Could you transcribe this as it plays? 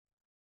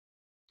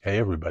Hey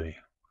everybody,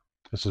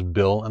 this is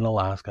Bill in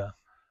Alaska.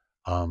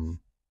 Um,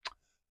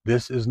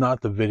 this is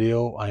not the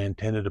video I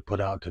intended to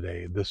put out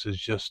today. This is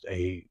just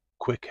a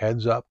quick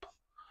heads up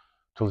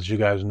to let you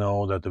guys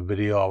know that the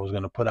video I was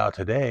going to put out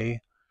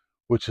today,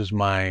 which is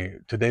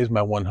today's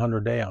my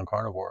 100 day on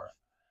carnivore.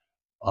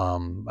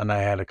 And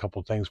I had a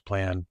couple things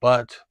planned,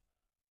 but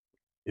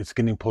it's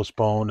getting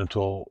postponed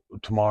until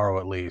tomorrow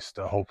at least.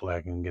 Hopefully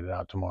I can get it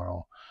out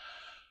tomorrow.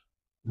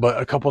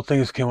 But a couple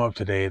things came up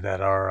today that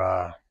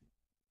are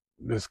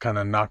this kind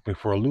of knocked me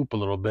for a loop a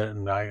little bit,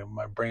 and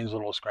my brain's a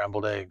little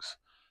scrambled eggs.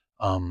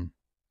 Um,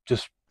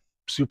 just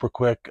super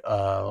quick.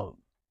 A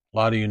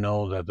lot of you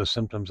know that the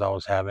symptoms I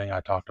was having, I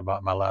talked about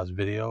in my last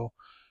video.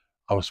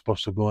 I was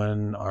supposed to go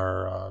in,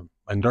 or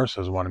my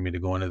nurses wanted me to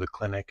go into the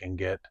clinic and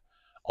get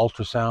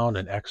ultrasound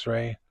and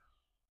X-ray,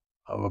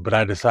 but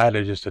I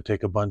decided just to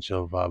take a bunch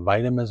of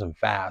vitamins and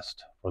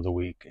fast for the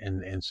week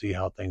and see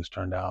how things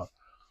turned out.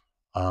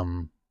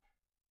 Um,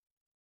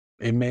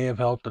 it may have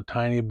helped a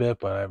tiny bit,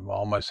 but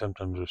all my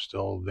symptoms are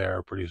still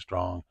there, pretty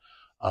strong.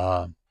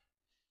 Uh,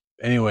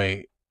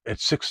 anyway, at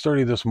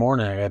 6:30 this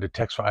morning, I had a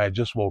text. I had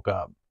just woke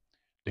up.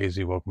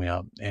 Daisy woke me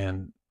up,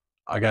 and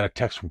I got a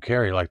text from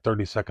Carrie like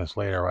 30 seconds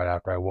later, right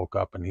after I woke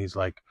up, and he's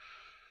like,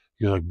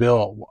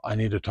 Bill, I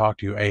need to talk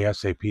to you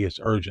ASAP. It's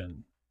urgent.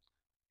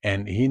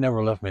 And he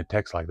never left me a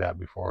text like that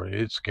before.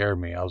 It scared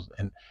me.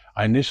 And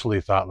I initially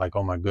thought like,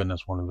 oh my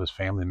goodness, one of his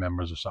family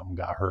members or something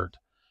got hurt.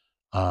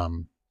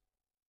 Um,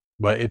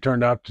 but it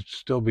turned out to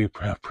still be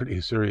a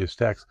pretty serious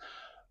text.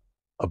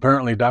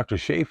 Apparently, Dr.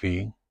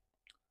 Chaffee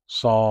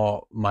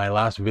saw my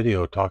last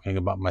video talking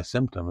about my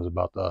symptoms,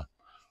 about the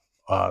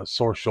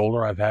sore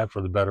shoulder I've had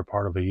for the better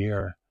part of a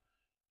year,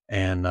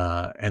 and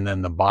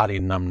then the body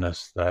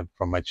numbness that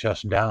from my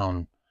chest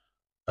down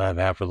that I've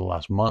had for the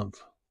last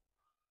month.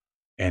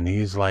 And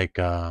he's like,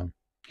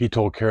 he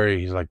told Carrie,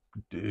 he's like,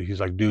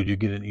 dude,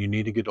 you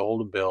need to get a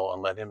hold of Bill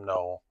and let him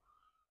know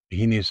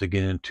he needs to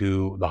get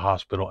into the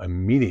hospital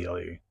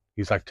immediately.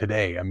 He's like,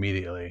 today,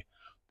 immediately.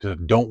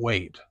 Just don't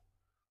wait.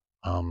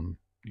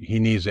 He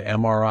needs an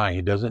MRI.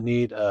 He doesn't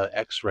need a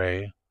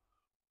X-ray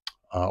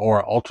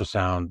or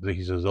ultrasound.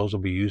 He says those will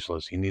be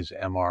useless. He needs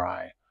an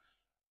MRI.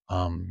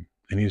 And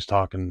he's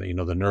talking,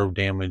 the nerve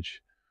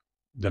damage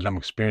that I'm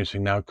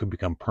experiencing now could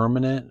become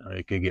permanent, or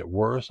it could get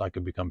worse. I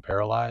could become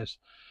paralyzed.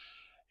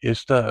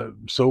 It's the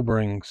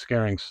sobering,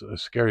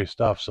 scary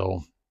stuff.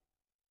 So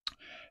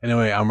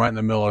anyway, I'm right in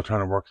the middle of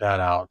trying to work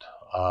that out.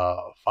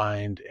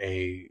 Find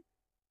a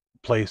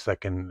place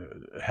that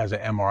has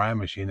an MRI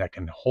machine that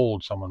can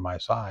hold someone my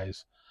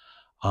size.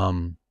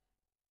 Um,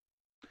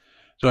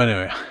 so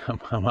anyway,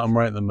 I'm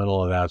right in the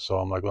middle of that. So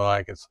I'm like, well,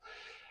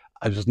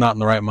 I'm just not in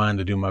the right mind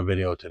to do my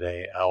video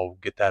today. I'll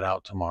get that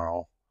out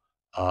tomorrow,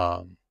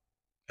 and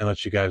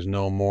let you guys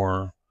know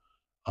more.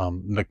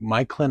 Like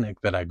my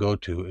clinic that I go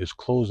to is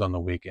closed on the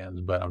weekends,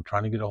 but I'm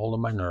trying to get a hold of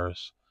my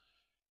nurse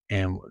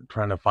and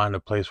trying to find a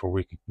place where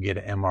we can get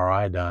an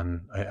MRI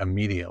done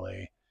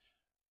immediately,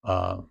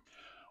 uh,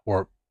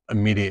 or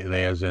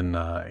immediately as in,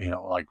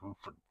 like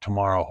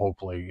tomorrow,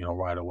 hopefully,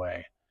 right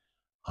away.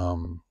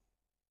 Um,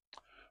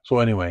 so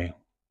anyway,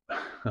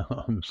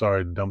 I'm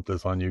sorry to dump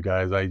this on you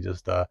guys. I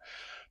just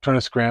trying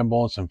to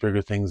scramble and some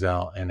figure things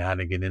out and how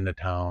to get into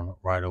town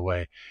right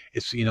away.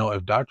 It's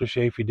if Dr.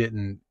 Chaffee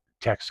didn't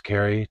text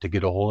Carrie to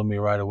get a hold of me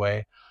right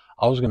away,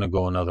 I was gonna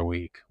go another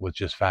week with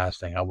just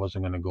fasting. I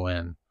wasn't gonna go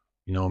in.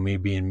 Me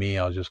being me,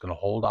 I was just gonna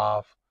hold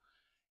off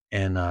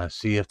and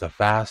see if the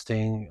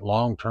fasting,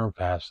 long-term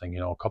fasting,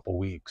 a couple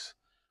weeks,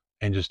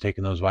 and just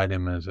taking those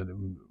vitamins,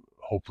 and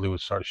hopefully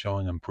would start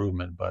showing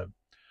improvement. But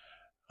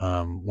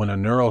when a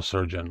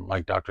neurosurgeon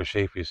like Dr.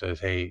 Chaffee says,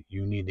 hey,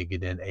 you need to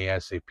get in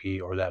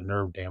ASAP or that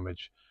nerve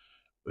damage,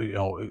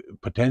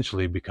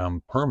 potentially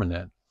become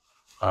permanent,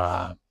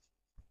 uh,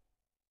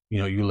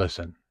 you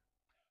listen.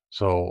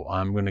 So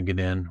I'm going to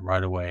get in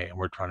right away, and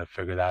we're trying to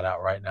figure that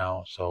out right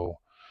now. So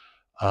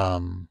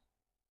um,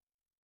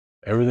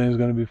 everything's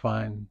going to be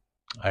fine.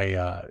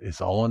 It's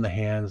all in the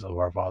hands of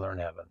our Father in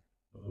heaven.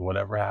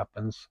 Whatever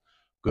happens,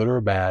 good or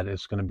bad,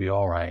 it's going to be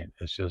all right.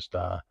 It's just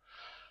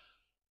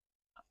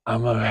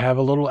I'm gonna have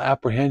a little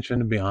apprehension,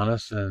 to be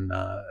honest, and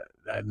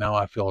now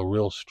I feel a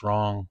real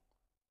strong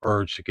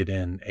urge to get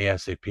in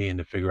ASAP and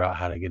to figure out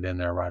how to get in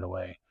there right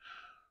away.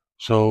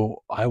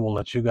 So I will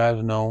let you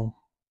guys know,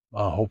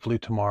 hopefully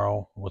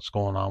tomorrow, what's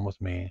going on with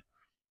me,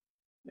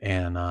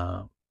 and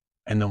uh,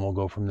 and then we'll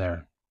go from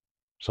there.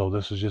 So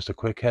this is just a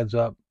quick heads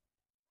up.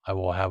 I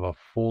will have a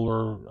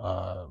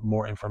fuller,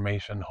 more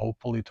information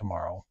hopefully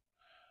tomorrow.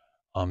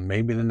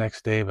 Maybe the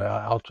next day, but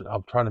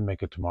I'll try to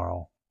make it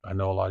tomorrow. I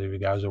know a lot of you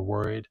guys are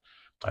worried.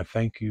 I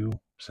thank you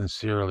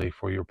sincerely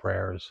for your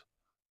prayers.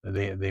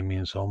 They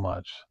mean so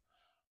much.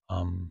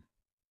 Um,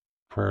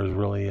 Prayers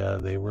really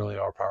they really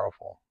are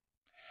powerful.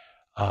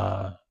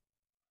 Uh,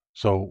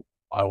 so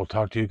I will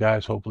talk to you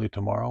guys hopefully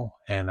tomorrow,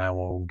 and I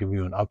will give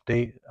you an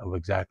update of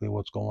exactly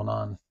what's going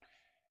on.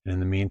 And in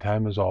the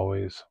meantime, as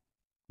always,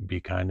 be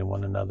kind to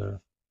one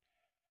another,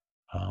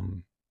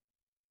 um,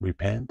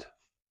 repent,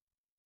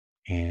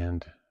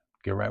 and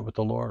get right with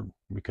the Lord,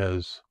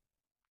 because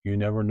You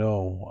never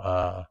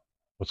know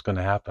what's going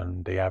to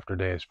happen day after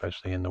day,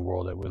 especially in the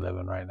world that we live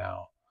in right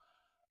now.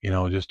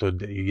 Just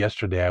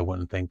yesterday, I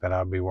wouldn't think that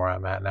I'd be where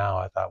I'm at now.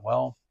 I thought,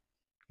 well,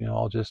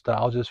 I'll just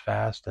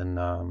fast and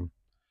we'll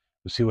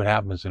see what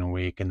happens in a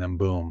week, and then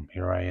boom,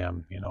 here I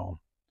am.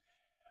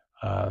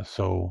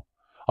 So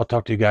I'll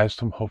talk to you guys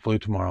hopefully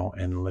tomorrow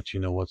and let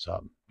you know what's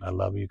up. I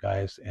love you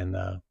guys, and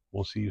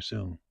we'll see you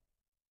soon.